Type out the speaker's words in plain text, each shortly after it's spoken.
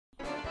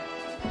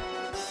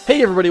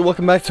Hey everybody,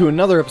 welcome back to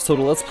another episode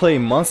of Let's Play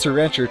Monster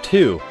Rancher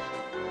 2.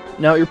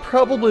 Now you're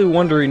probably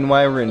wondering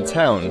why we're in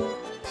town,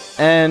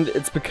 and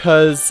it's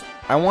because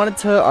I wanted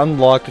to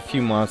unlock a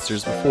few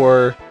monsters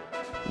before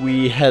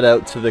we head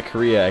out to the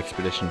Kawrea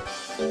expedition.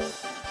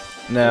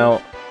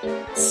 Now,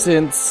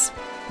 since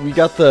we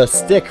got the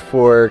stick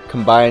for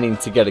combining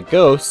to get a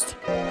ghost,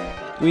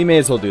 we may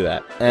as well do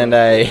that. And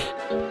I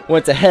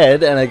went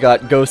ahead and I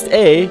got Ghost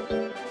A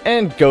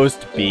and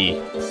Ghost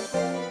B.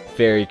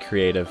 Very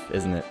creative,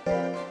 isn't it?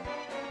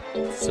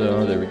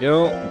 So there we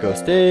go,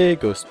 Ghost A,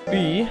 Ghost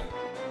B,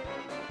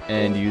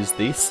 and use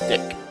the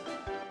stick.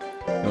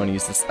 You want to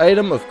use this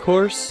item, of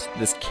course.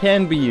 This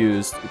can be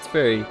used. It's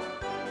very,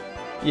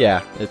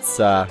 yeah, it's,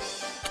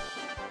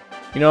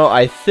 you know,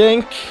 I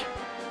think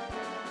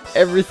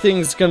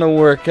everything's gonna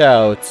work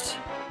out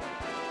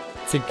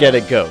to get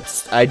a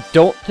ghost. I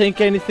don't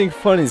think anything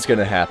funny's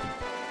gonna happen.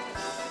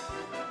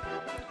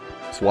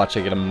 Just watch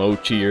I get a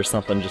mochi or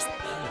something, just,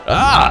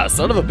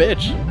 son of a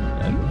bitch.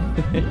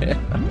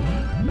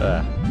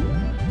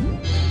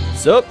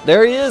 So,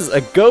 there he is,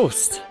 a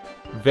ghost.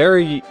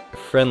 Very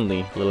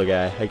friendly little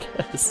guy, I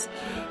guess.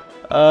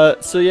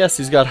 So yes,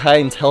 he's got high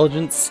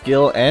intelligence,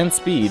 skill, and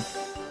speed.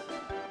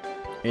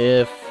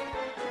 If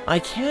I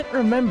can't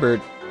remember,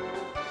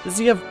 does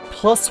he have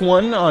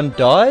 +1 on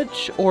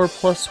dodge or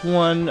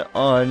 +1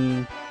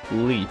 on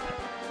leap?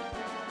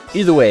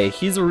 Either way,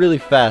 he's a really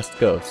fast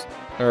ghost.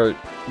 Or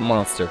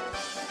monster.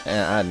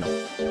 I don't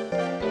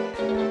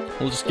know.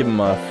 We'll just give him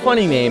a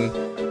funny name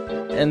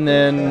and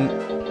then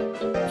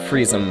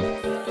freeze him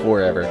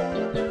forever.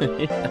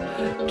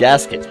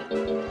 Gasket.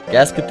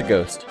 Gasket the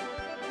ghost.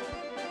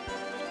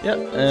 Yep,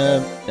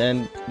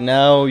 and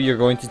now you're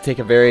going to take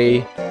a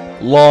very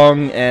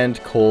long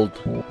and cold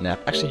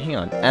nap. Actually, hang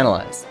on.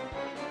 Analyze.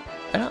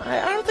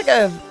 I don't think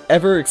I've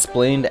ever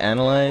explained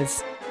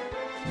analyze.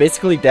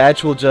 Basically,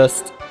 Dadge will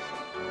just...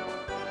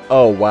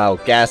 Oh, wow.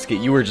 Gasket,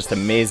 you were just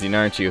amazing,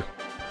 aren't you?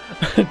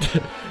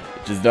 It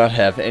does not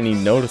have any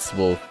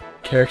noticeable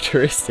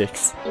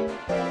characteristics.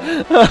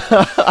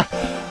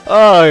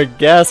 Oh,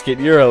 Gasket,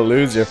 you're a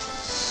loser.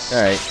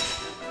 Alright.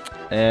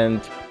 And...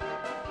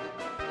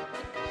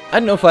 I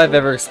don't know if I've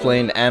ever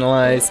explained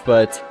analyze,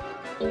 but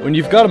when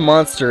you've got a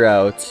monster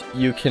out,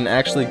 you can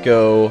actually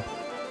go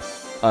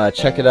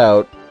check it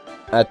out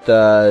at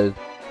the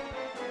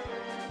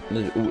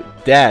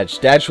Dadge.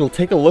 Dadge will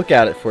take a look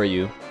at it for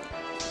you,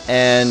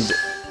 and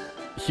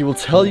he will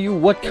tell you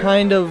what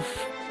kind of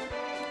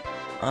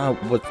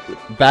what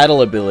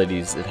battle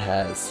abilities it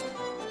has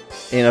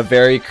in a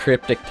very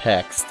cryptic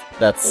text.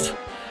 That's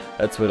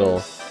what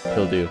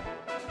he'll do.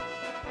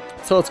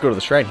 So let's go to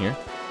the shrine here.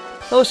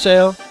 Hello,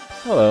 Shael.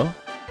 Hello.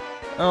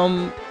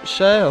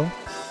 Shael,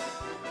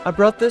 I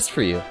brought this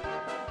for you.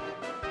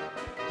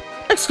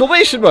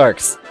 Exclamation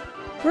marks!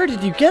 Where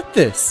did you get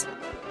this?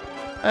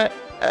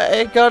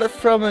 I got it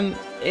from an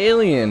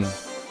alien.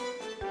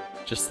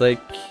 Just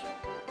like...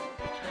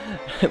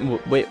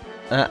 Wait,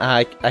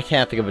 I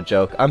can't think of a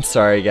joke. I'm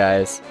sorry,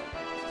 guys.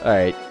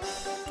 Alright.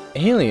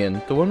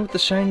 Alien, the one with the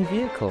shiny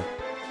vehicle.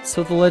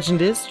 So the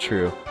legend is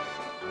true.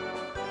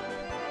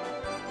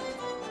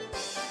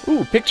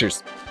 Ooh,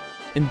 pictures.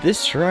 In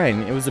this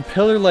shrine, it was a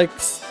pillar-like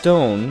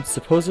stone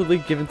supposedly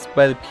given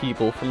by the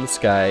people from the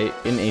sky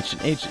in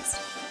ancient ages.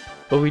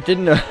 But we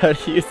didn't know how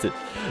to use it,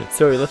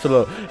 so we left it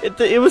alone.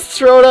 It was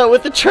thrown out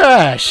with the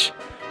trash!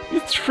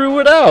 You threw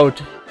it out!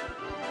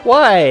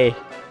 Why?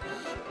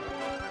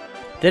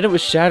 Then it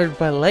was shattered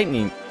by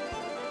lightning.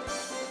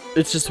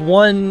 It's just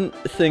one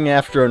thing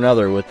after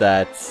another with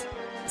that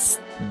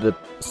the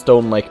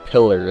stone-like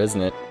pillar,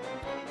 isn't it?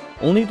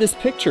 Only this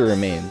picture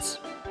remains.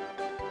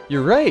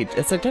 You're right,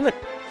 it's identical.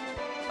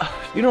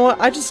 You know what,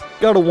 I just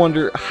gotta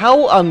wonder,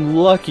 how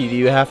unlucky do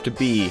you have to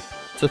be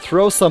to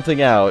throw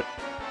something out,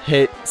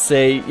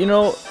 say, you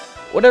know,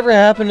 whatever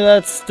happened to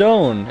that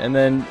stone, and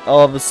then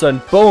all of a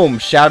sudden, boom,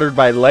 shattered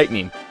by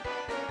lightning.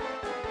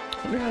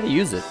 I wonder how to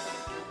use it.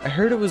 I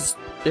heard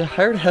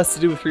it has to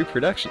do with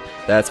reproduction.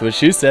 That's what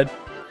she said.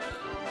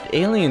 The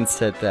alien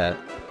said that.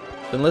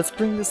 Then let's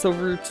bring this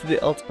over to the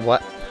altar.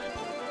 What?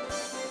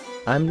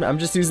 I'm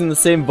just using the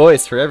same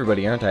voice for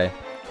everybody, aren't I?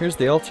 Here's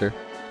the altar.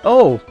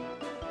 Oh!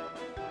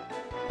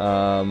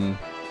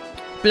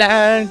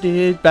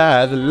 Blinded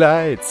by the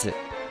lights,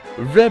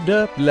 revved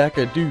up like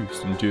a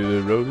deuce into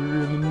the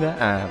rotor in the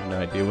night. I have no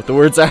idea what the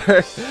words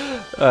are.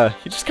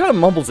 He just kind of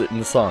mumbles it in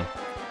the song.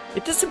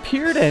 It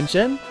disappeared,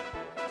 Engine.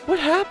 What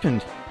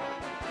happened?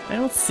 I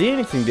don't see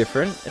anything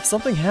different. If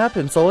something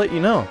happens, I'll let you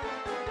know.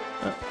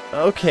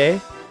 Okay.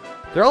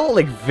 They're all,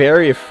 like,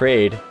 very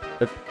afraid.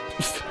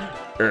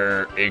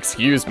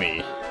 Excuse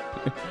me.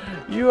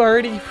 You're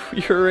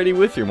already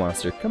with your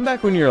monster. Come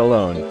back when you're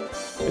alone.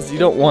 Because you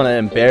don't want to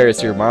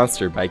embarrass your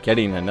monster by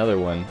getting another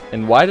one.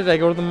 And why did I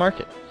go to the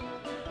market?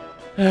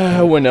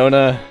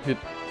 Winona.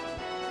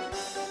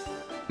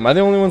 Am I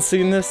the only one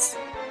seeing this?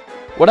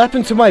 What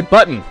happened to my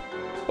button?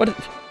 What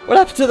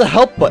happened to the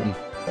help button?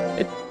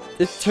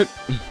 It turned...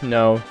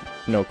 No,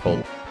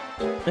 Colt.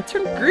 It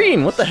turned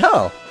green, what the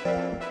hell?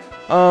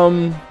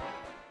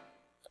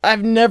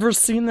 I've never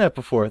seen that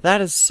before.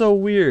 That is so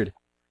weird.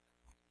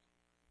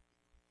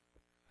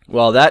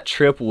 Well, that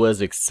trip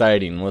was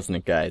exciting, wasn't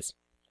it, guys?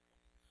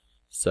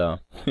 So,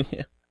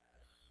 yeah.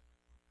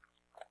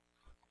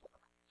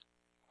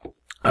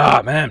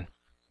 Ah, man.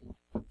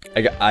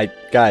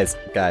 Guys,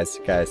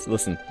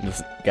 listen,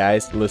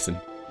 guys, listen.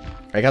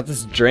 I got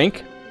this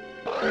drink.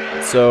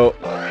 So,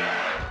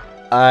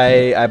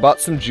 I bought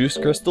some juice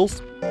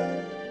crystals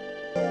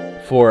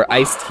for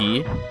iced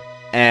tea,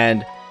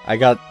 and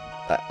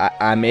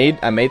I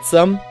made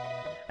some,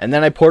 and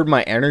then I poured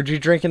my energy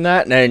drink in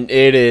that, and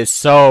it is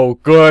so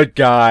good,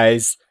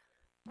 guys.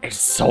 It's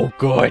so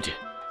good.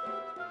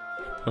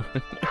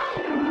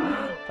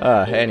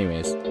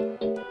 Anyways.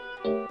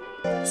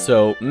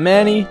 So,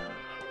 Manny,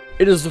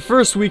 it is the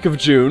first week of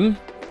June,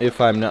 if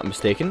I'm not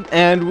mistaken,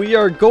 and we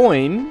are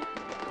going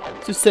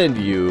to send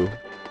you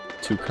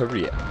to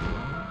Kawrea.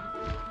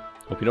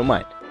 Hope you don't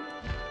mind.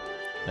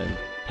 And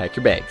pack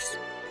your bags.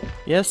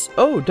 Yes?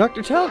 Oh,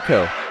 Dr.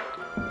 Talco.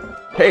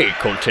 Hey,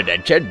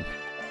 Continental.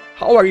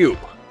 How are you?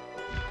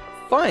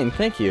 Fine,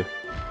 thank you.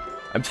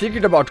 I'm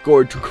thinking about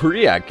going to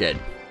Kawrea again.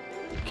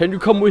 Can you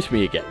come with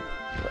me again?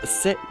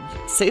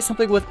 Say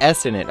something with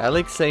S in it. I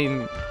like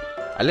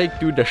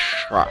doing the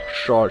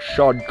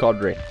Sean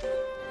Connery.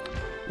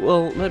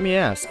 Well, let me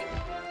ask.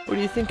 What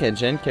do you think,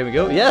 Engine? Can we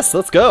go? Yes,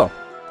 let's go.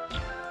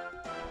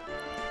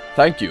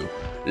 Thank you.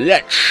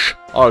 Let's.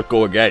 I'll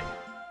go again.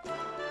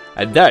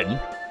 And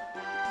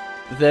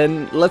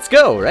then let's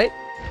go, right?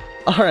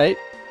 Alright.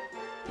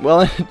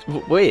 Well,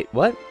 wait,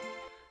 what?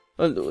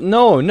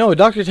 No,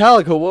 Dr.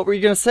 Talco, what were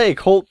you gonna say?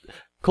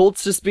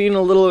 Colt's just being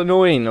a little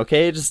annoying,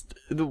 okay? Just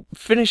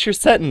finish your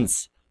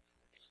sentence.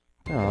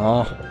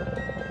 Oh.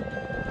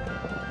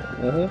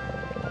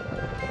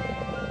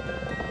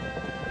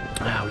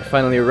 We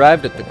finally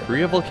arrived at the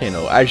Kawrea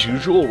volcano. As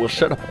usual, we'll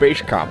set up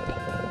base camp.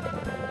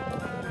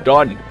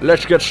 Done.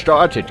 Let's get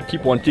started.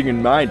 Keep one thing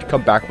in mind.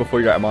 Come back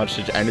before your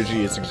monster's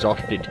energy is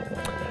exhausted.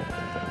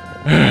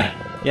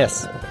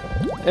 Yes.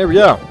 There we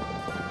go.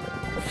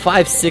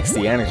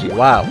 560 energy.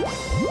 Wow.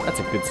 That's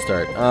a good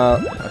start.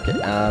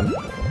 Okay, I'm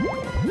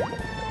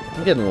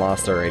getting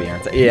lost already,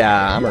 aren't I?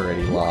 Yeah, I'm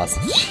already lost.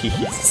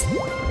 Jeez.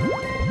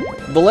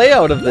 The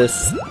layout of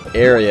this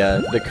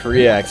area, the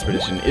Kawrea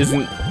expedition,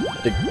 isn't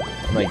the,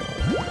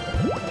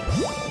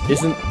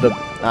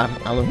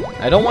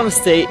 I don't want to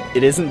say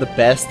it isn't the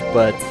best,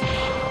 but,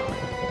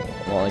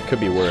 well, it could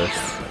be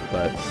worse,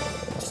 but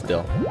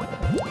still.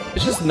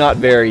 It's just not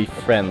very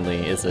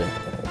friendly, is it?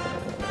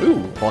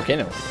 Ooh,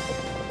 volcano.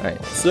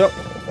 Alright, so,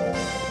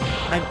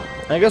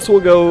 I guess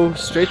we'll go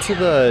straight to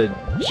the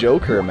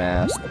Joker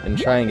mask and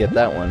try and get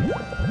that one.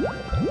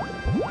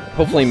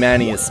 Hopefully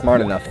Manny is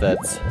smart enough that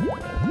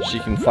she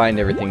can find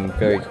everything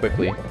very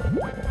quickly.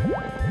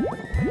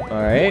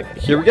 Alright,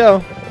 here we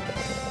go.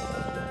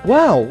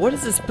 Wow, what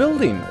is this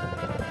building?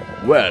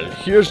 Well,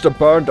 here's the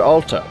burned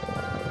altar.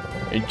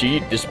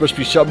 Indeed, this must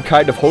be some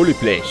kind of holy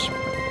place.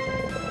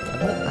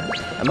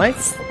 Am I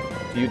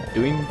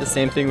doing the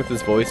same thing with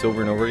his voice over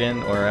and over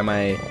again, or am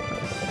I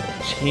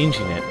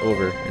changing it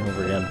over and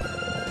over again?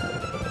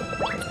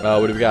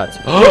 What do we got?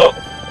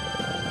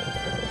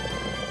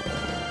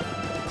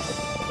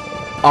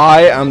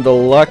 I am the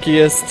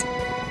luckiest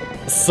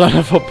son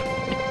of a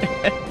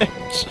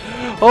bitch.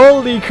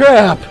 Holy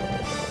crap!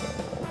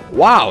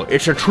 Wow,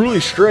 it's a truly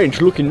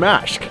strange looking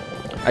mask.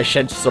 I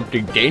sense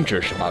something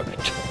dangerous about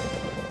it.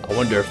 I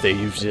wonder if they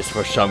use this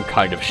for some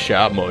kind of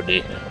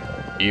ceremony.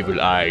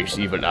 Evil eyes,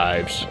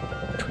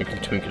 twinkle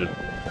twinkle.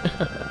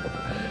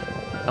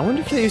 I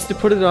wonder if they used to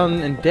put it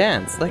on and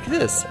dance, like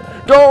this.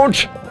 Don't!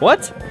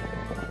 What?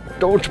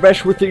 Don't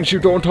mess with things you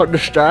don't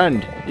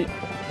understand.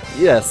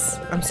 Yes,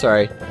 I'm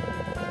sorry.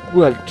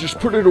 Well, just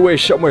put it away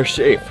somewhere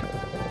safe.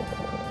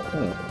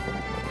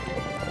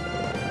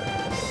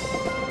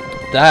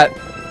 That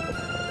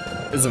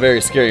is a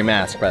very scary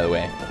mask, by the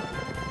way.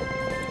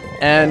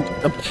 And,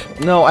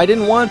 no, I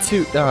didn't want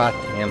to,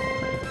 damn.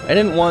 I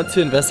didn't want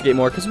to investigate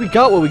more, because we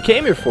got what we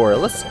came here for.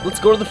 Let's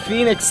go to the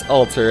Phoenix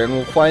altar, and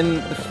we'll find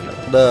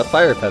the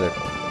fire feather.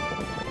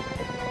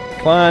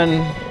 Come on.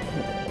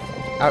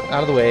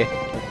 Out of the way.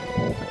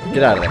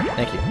 Get out of there.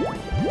 Thank you.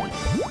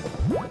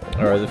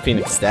 Or the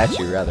Phoenix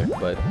statue, rather.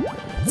 But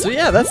so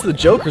yeah, that's the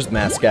Joker's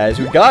mask, guys.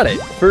 We got it.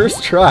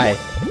 First try.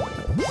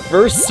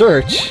 First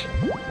search.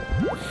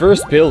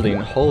 First building.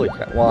 Holy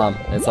crap. Well,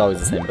 it's always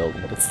the same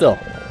building, but still.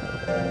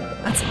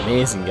 That's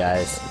amazing,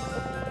 guys.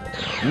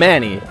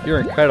 Manny, you're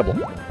incredible.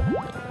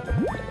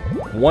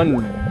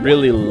 One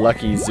really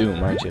lucky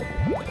zoom, aren't you?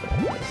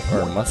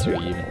 Or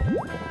mustard, even.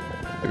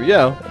 Here we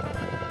go.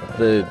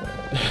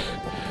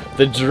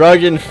 The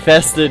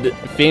drug-infested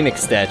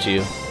Phoenix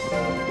statue.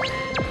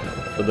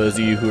 For those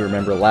of you who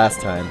remember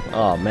last time.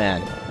 Oh,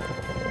 man.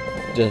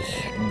 Just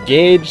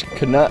Gage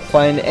could not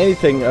find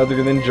anything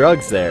other than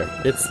drugs there.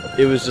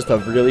 It was just a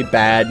really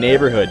bad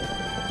neighborhood.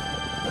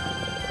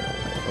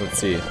 Let's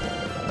see.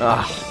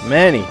 Ah,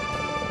 Manny.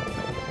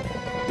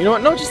 You know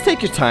what? No, just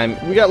take your time.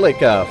 We got like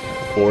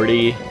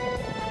 40,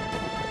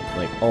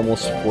 like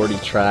almost 40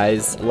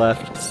 tries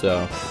left,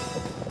 so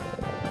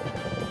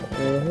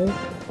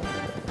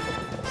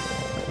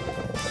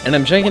And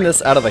I'm drinking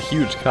this out of a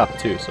huge cup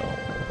too, so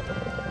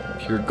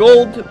pure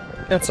gold.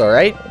 That's all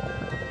right.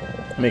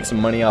 Make some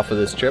money off of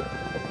this trip.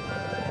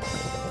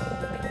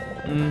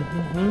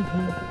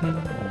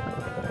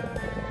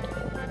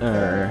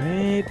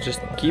 Alright,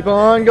 just keep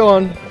on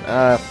going.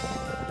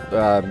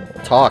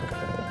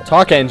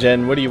 Talk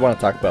engine, what do you want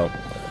to talk about?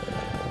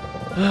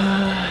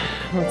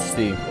 Let's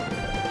see.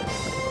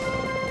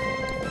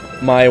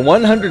 My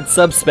 100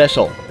 sub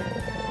special.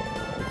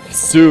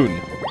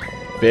 Soon.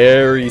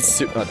 Very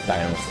soon. Oh,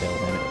 Dino Stale,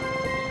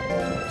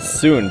 damn it.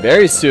 Soon,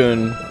 very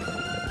soon.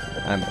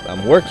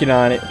 I'm working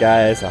on it,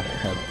 guys.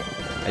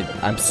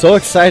 I'm so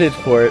excited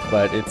for it,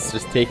 but it's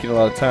just taking a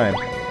lot of time.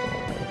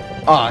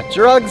 Ah,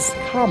 drugs?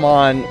 Come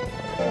on.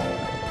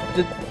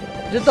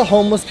 Did the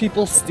homeless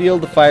people steal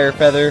the fire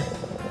feather?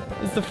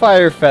 Is the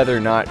fire feather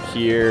not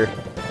here?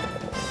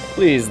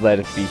 Please let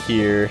it be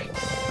here.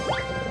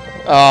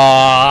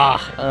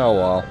 Ah, oh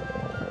well.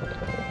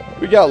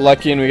 We got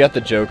lucky and we got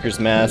the Joker's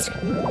mask.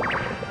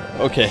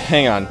 Okay,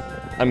 hang on.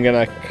 I'm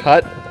gonna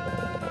cut.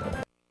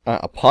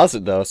 I'll pause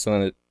it though, so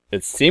then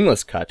it's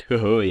seamless cut.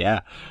 Oh yeah.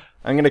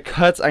 I'm gonna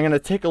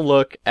take a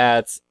look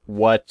at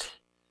what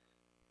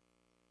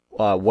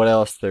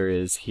else there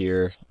is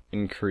here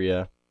in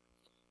Korea.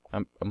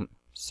 I'm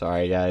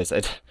sorry guys,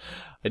 I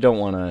don't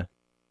want to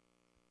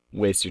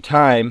waste your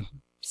time,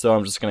 so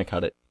I'm just gonna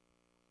cut it.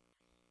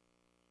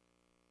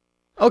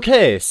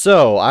 Okay,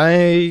 so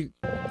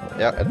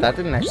yeah, that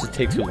didn't actually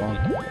take too long.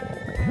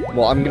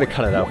 Well, I'm gonna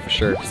cut it out for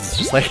sure, because it's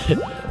just like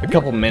a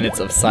couple minutes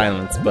of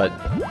silence, but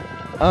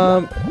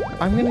I'm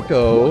gonna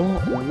go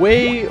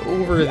way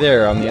over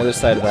there on the other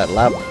side of that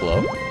lava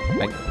flow.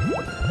 I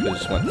could've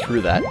just went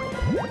through that,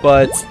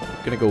 but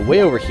I'm gonna go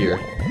way over here.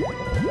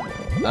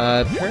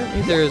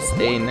 Apparently there's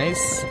a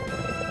nice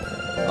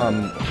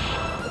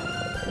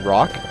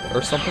rock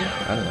or something.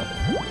 I don't know.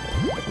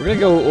 We're gonna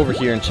go over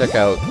here and check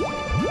out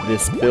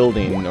this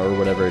building or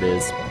whatever it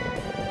is.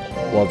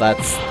 Well,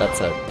 that's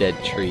a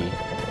dead tree.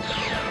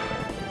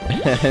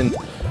 And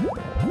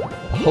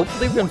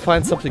hopefully we can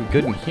find something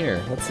good in here.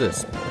 What's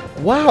this?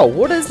 Wow,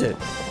 what is it?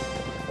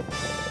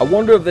 I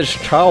wonder if this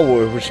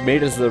tower was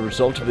made as the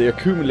result of the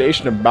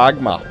accumulation of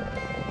magma.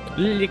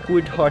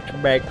 Liquid hot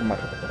magma.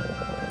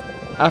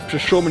 After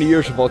so many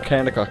years of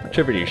volcanic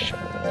activities.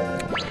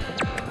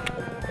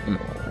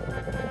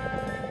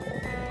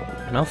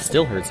 My mouth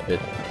still hurts a bit.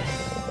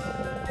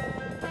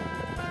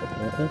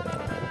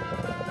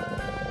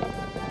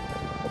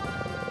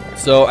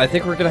 So I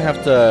think we're gonna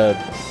have to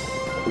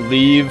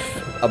leave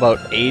about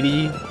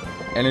 80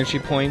 energy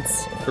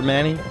points for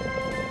Manny.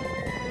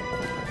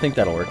 I think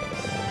that'll work.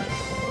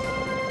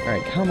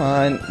 Alright, come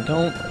on,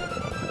 don't...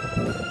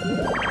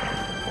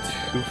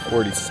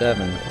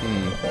 247,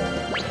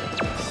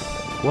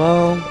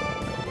 Well...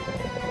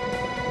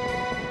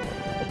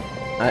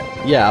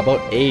 yeah,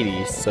 about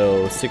 80,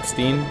 so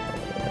 16,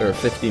 or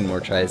 15 more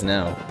tries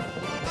now.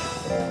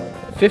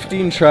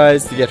 15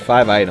 tries to get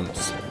 5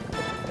 items.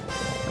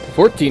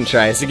 14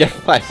 tries to get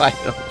 5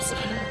 items.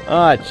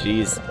 Ah,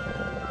 jeez.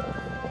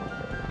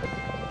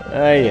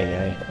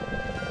 Ay.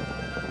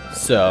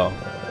 So,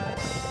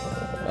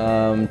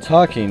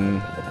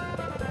 talking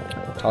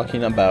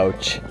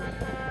about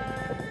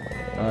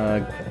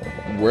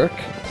work.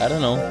 I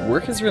don't know.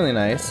 Work is really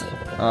nice.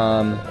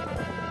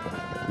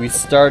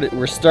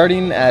 We're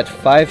starting at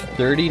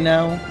 5:30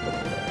 now,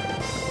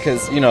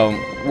 because you know,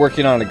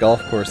 working on a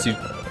golf course, you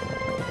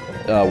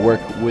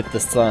work with the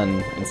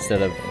sun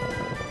instead of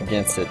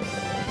against it.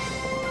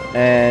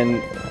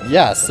 And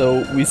yeah,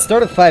 so we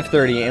start at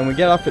 5:30 and we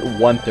get off at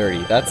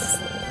 1:30.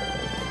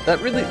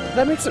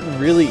 That makes it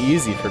really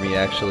easy for me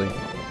actually.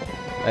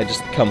 I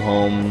just come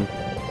home,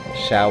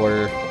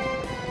 shower,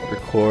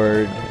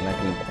 record, and I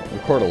can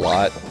record a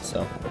lot.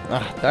 So,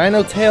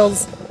 Dino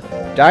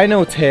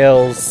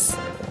Tails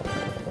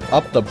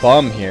up the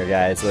bum here,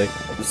 guys. Like,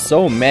 there's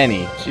so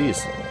many.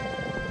 Jeez.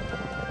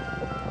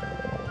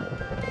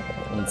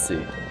 Let's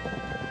see.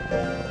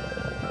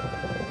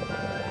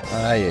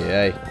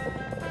 Ay.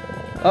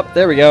 Up,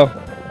 there we go.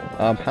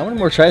 How many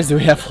more tries do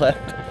we have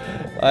left?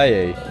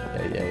 Ay.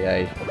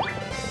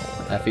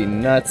 Happy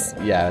nuts.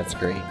 Yeah, that's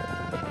great.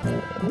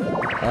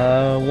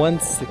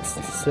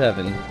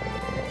 167.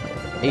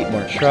 8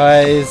 more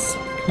tries.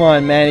 Come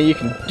on, Manny, you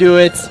can do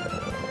it.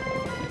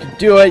 You can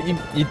do it.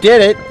 You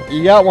did it.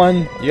 You got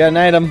one. You got an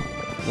item.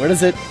 What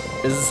is it?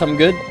 Is it something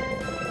good?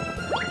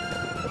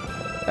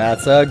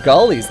 That's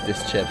Golly's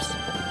disc chips.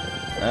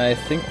 I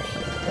think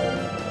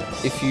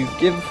if you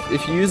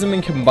use them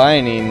in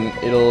combining,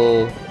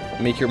 it'll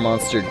make your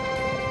monster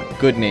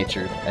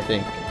good-natured, I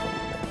think.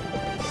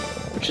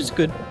 Which is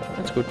good.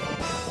 That's good.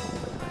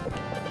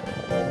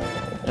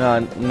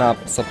 Not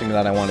something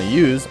that I want to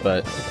use,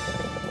 but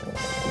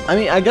I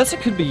mean, I guess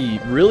it could be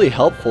really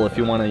helpful if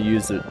you want to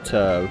use it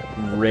to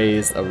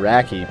raise a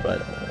Raki,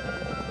 but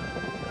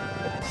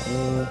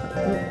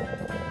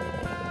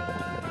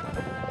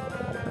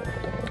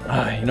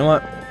you know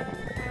what?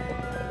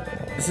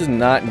 This is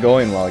not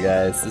going well,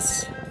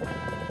 guys.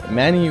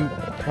 Manny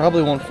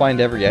probably won't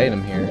find every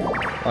item here.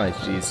 Oh,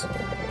 jeez.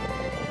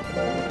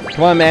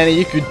 Come on, Manny,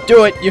 you can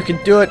do it! You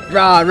can do it!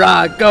 Rah,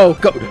 rah, go,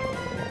 go!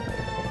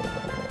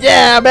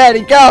 Yeah,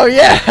 Manny, go!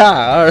 Yeah!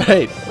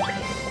 Alright.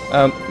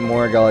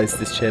 More gollies,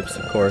 these chips,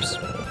 of course.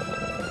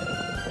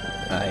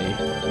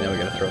 Now we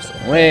gotta throw some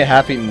away.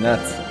 Half-eaten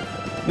nuts.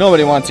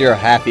 Nobody wants your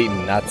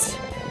half-eaten nuts.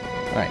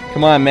 Alright,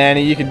 come on,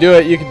 Manny, you can do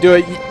it, you can do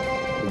it!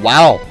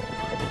 Wow!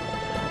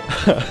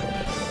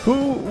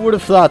 Who would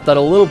have thought that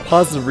a little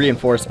positive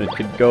reinforcement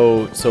could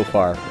go so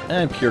far?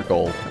 And pure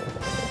gold.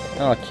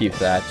 I'll keep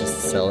that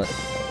just to sell it.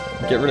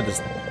 Get rid of this.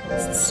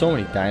 So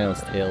many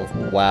dinos' tails.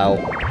 Wow.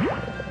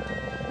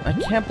 I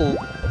can't believe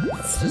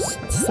it's just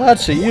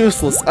such a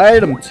useless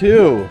item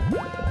too.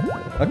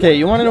 Okay,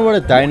 you want to know what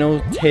a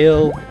dino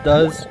tail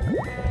does?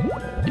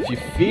 If you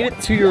feed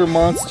it to your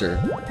monster,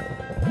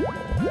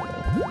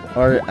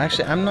 or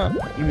actually, I'm not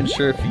even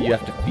sure if you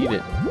have to feed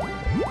it.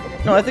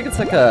 No, I think it's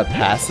like a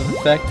passive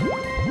effect.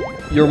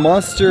 Your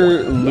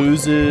monster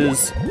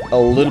loses a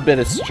little bit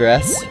of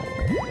stress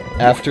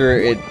after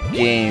it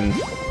gained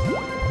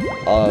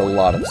a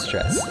lot of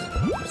stress.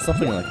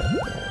 Something like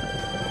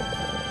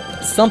that.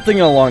 Something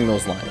along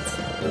those lines.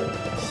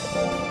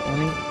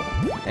 Any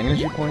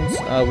energy points?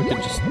 We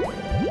could just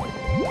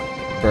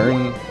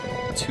burn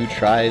 2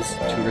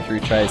 or 3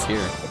 tries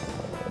here.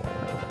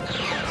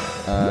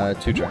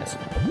 2 tries.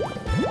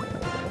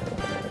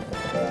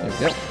 There we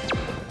go.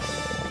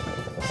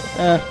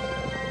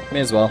 May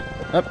as well.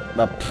 Up.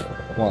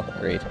 Well,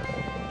 great.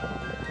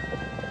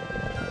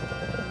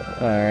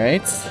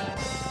 Alright.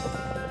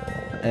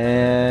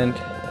 And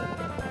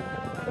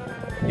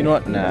you know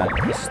what? Nah.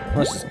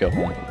 Let's just go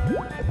home.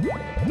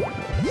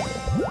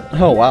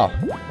 Oh wow.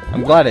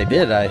 I'm glad I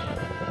did. I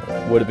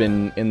would have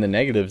been in the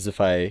negatives if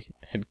I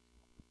had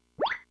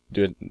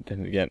do it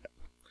then again.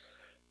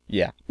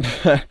 Yeah.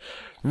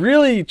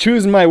 Really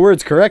choosing my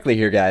words correctly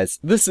here, guys.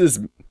 This is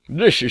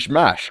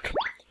mask.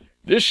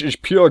 This is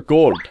pure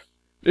gold.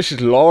 This is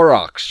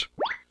Lorax.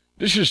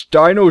 This is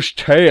Dino's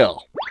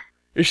tail.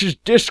 This is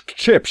disc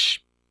chips.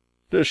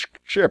 Disc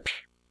chips.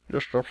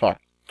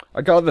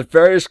 I gathered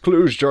various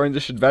clues during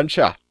this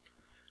adventure.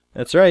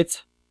 That's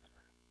right.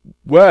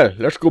 Well,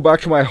 let's go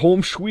back to my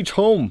home sweet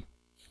home.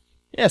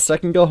 Yes, I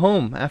can go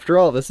home. After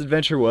all, this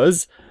adventure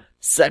was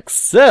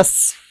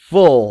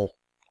successful.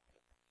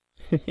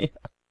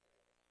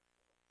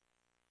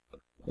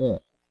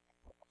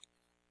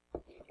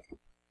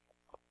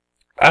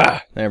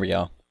 Ah, there we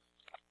go.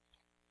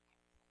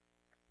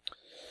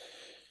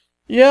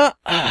 Yeah,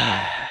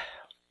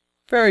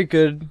 very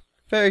good.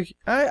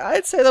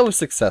 I'd say that was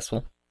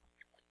successful.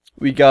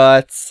 We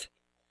got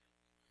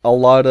a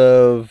lot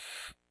of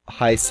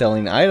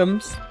high-selling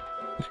items.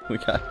 We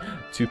got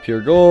 2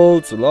 pure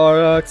gold,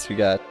 Solarax, we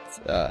got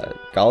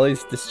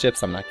gollies, disc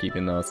chips, I'm not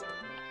keeping those.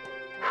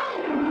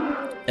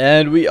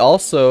 And we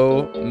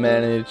also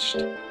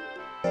managed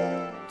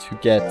to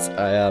get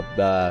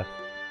the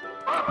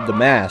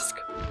mask,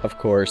 of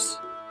course.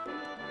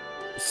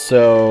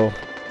 So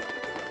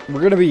we're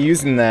going to be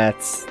using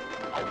that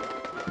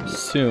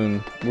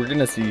soon. We're going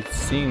to see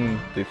seeing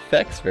the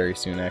effects very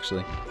soon,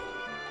 actually.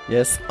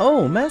 Yes.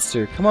 Oh,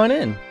 Master, come on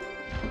in.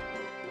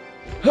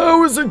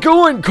 How is it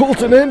going,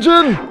 Colton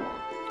Engine?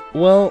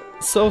 Well,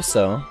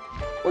 so-so.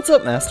 What's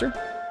up, Master?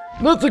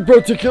 Nothing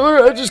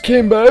particular. I just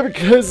came by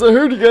because I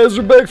heard you guys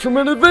were back from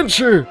an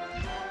adventure.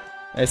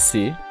 I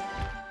see.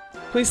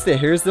 Please stay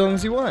here as long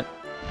as you want.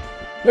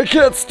 I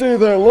can't stay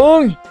that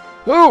long.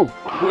 Oh,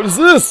 what is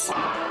this?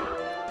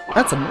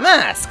 That's a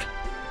mask!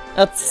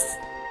 That's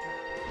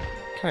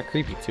kind of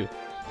creepy, too.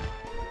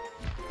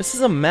 This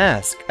is a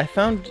mask I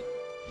found...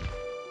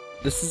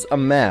 This is a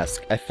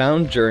mask I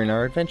found during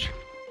our adventure.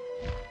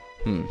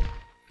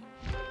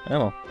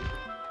 Oh.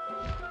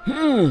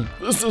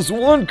 This is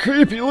one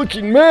creepy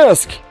looking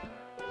mask.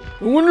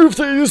 I wonder if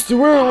they used to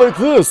wear it like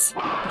this.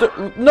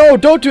 No,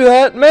 don't do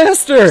that,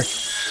 Master!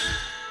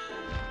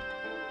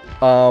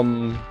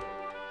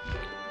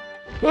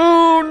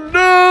 Oh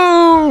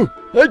no!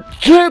 I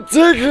can't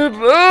take it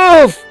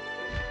off!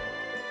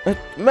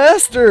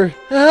 Master,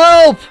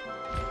 help!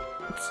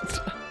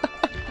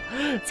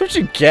 That's what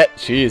you get,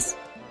 jeez.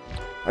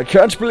 I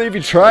can't believe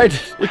you tried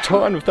it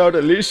on without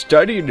at least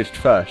studying it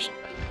first.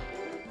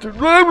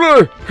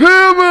 Guam.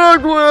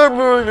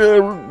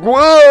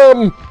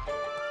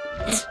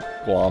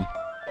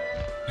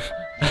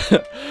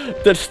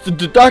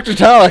 the Dr.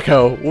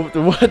 Talico,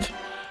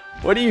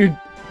 what do you...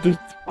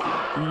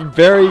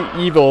 Very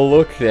evil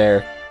look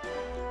there.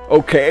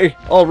 Okay,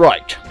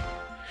 alright.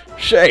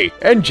 Say,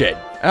 Engine,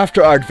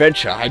 after our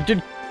adventure, I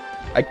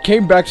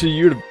came back to the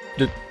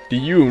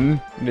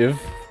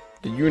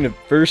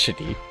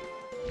university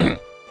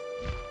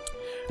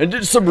and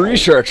did some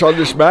research on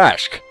this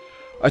mask.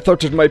 I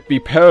thought it might be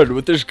paired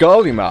with this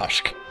golly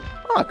mask.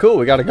 Oh, cool,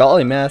 we got a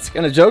golly mask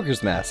and a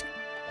Joker's mask.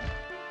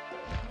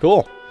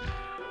 Cool.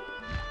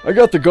 I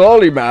got the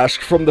golly mask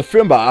from the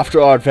Fimba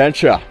after our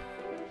adventure.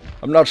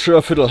 I'm not sure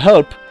if it'll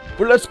help,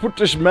 but let's put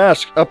this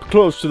mask up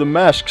close to the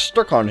mask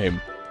stuck on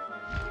him.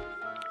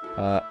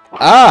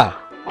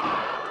 Ah!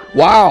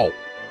 Wow!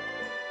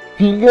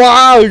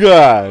 Wow,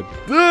 God!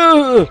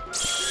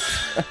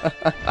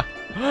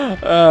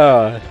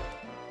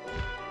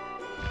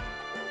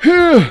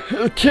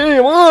 It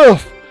came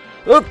off!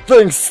 That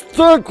thing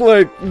stunk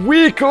like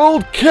weak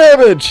old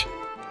cabbage!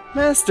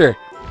 Master!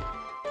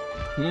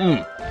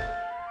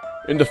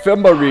 In the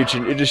Femba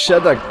region, it is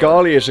said that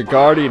Gali is a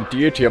guardian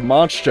deity of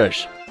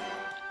monsters.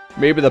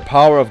 Maybe the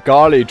power of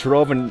Gali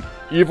drove an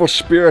evil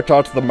spirit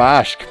out of the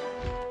mask.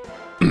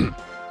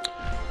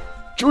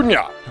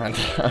 Junior! I'm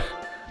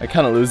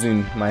kind of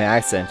losing my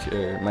accent,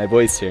 or my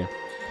voice here.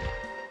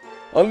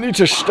 I'll need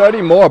to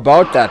study more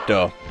about that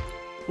though.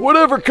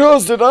 Whatever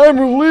caused it, I'm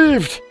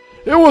relieved.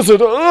 It was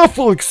an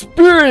awful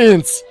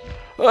experience.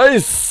 I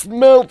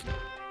smelled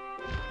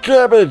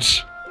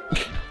cabbage.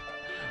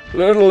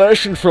 Learn a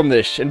lesson from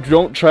this and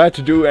don't try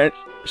to do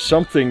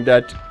something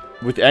that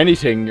with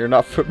anything you're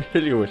not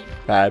familiar with,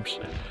 Babs.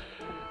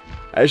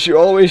 As you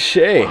always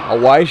say, a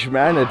wise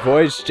man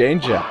avoids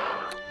danger.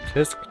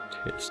 Tisk,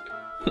 tisk.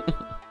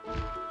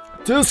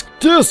 Tisk,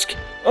 tisk!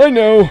 I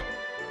know!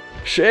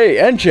 Say,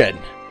 Engine,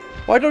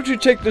 why don't you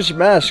take this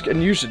mask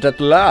and use it at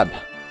the lab?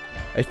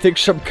 I think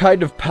some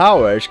kind of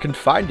power is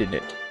confined in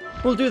it.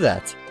 We'll do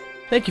that.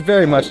 Thank you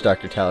very much,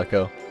 Dr.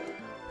 Talico.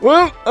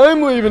 Well,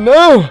 I'm leaving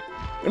now!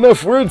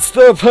 Enough weird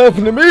stuff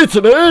happened to me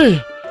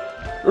today!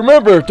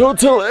 Remember, don't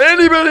tell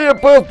anybody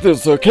about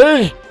this,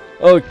 okay?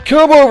 I'll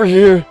come over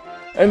here,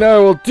 and I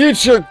will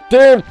teach you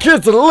damn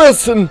kids a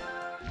lesson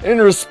in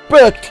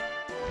respect!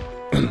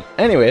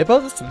 Anyway,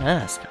 about this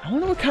mask, I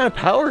wonder what kind of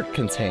power it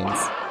contains.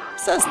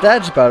 Let's ask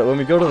Dad about it when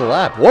we go to the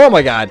lab. Whoa,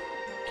 my God!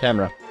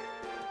 Camera.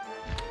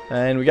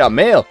 And we got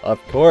mail, of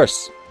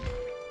course.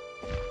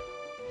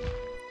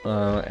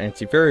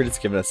 Auntie Bird is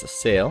giving us a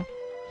sale.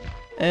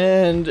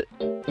 And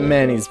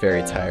Manny's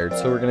very tired,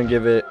 so we're gonna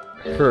give it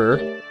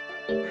her.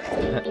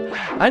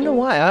 I know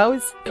why, I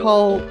always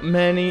call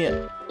Manny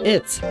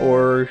it,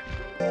 or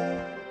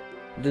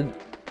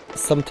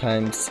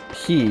sometimes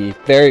he,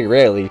 very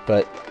rarely,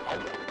 but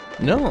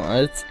no,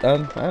 it's, I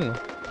don't know.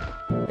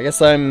 I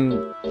guess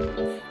I'm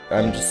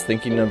just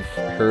thinking of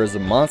her as a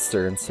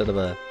monster instead of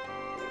a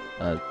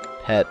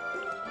pet,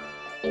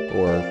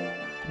 or,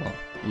 well,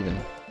 even.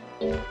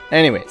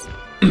 Anyways,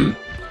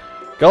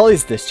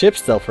 Golly's this chip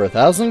sell for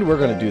 1,000. We're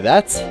gonna do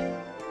that.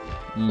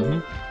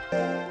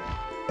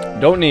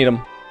 Don't need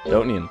them.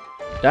 Don't need them.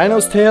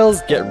 Dino's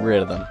tails, get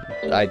rid of them.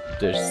 I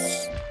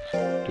just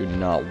do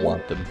not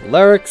want them.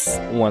 Lyrics,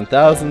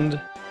 1,000.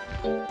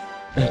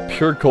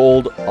 Pure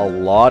gold, a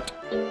lot.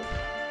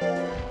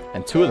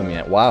 And 2 of them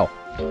yet. Wow.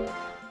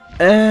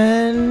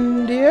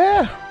 And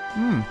yeah.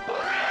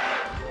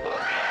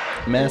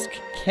 Mask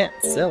can't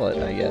sell it,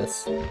 I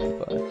guess.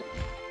 But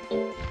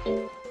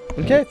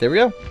okay, there we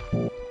go.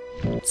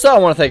 So I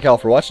want to thank you all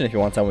for watching. If you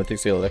want to tell me what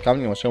this video,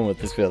 comment. You want to show me what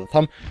this video,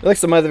 thumb. If you like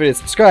some other videos,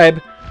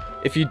 subscribe.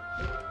 If you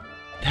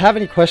have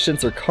any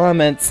questions or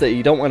comments that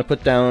you don't want to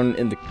put down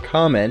in the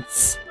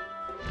comments,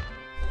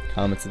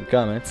 I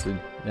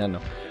don't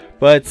know.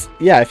 But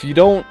yeah, if you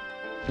don't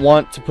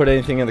want to put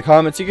anything in the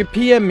comments, you can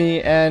PM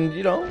me, and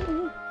you know,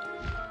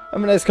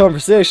 have a nice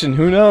conversation.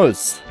 Who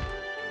knows?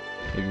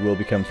 Maybe we'll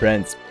become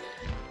friends.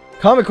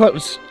 Comment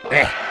questions.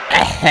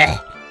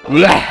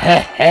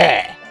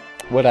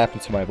 What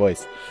happened to my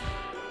voice?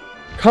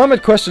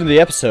 Comment question of the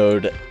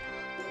episode.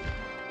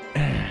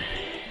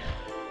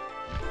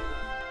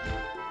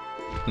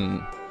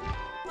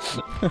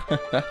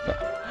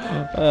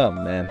 Oh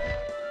man,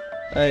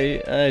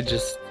 I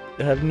just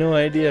have no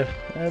idea.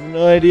 I have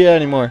no idea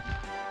anymore.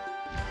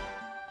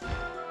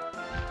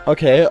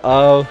 Okay,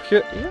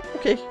 here, yeah,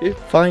 okay,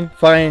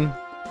 fine.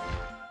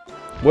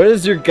 What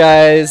is your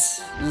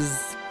guys'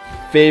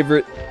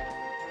 favorite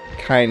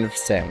kind of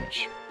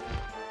sandwich?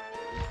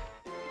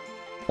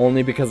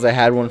 Only because I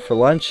had one for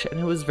lunch and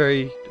it was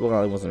very,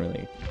 well, it wasn't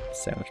really a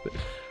sandwich, but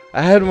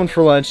I had one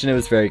for lunch and it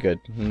was very good.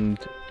 And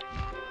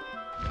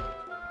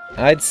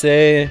I'd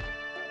say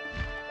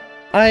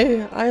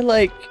I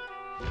like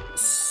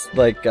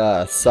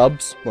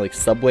subs, like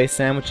Subway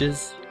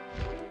sandwiches,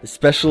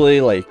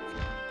 especially like,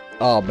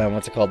 oh man,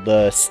 what's it called?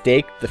 The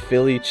steak, the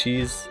Philly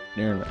cheese.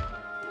 What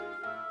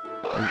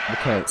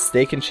kind of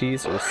steak and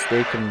cheese or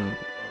steak and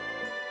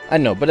I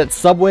don't know, but at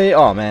Subway,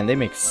 oh man, they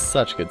make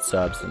such good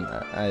subs, and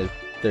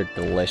they're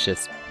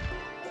delicious.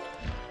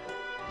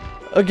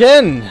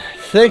 Again,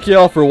 thank you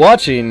all for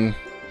watching.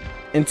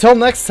 Until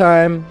next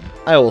time,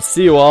 I will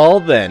see you all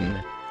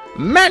then.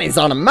 Manny's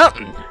on a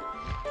mountain!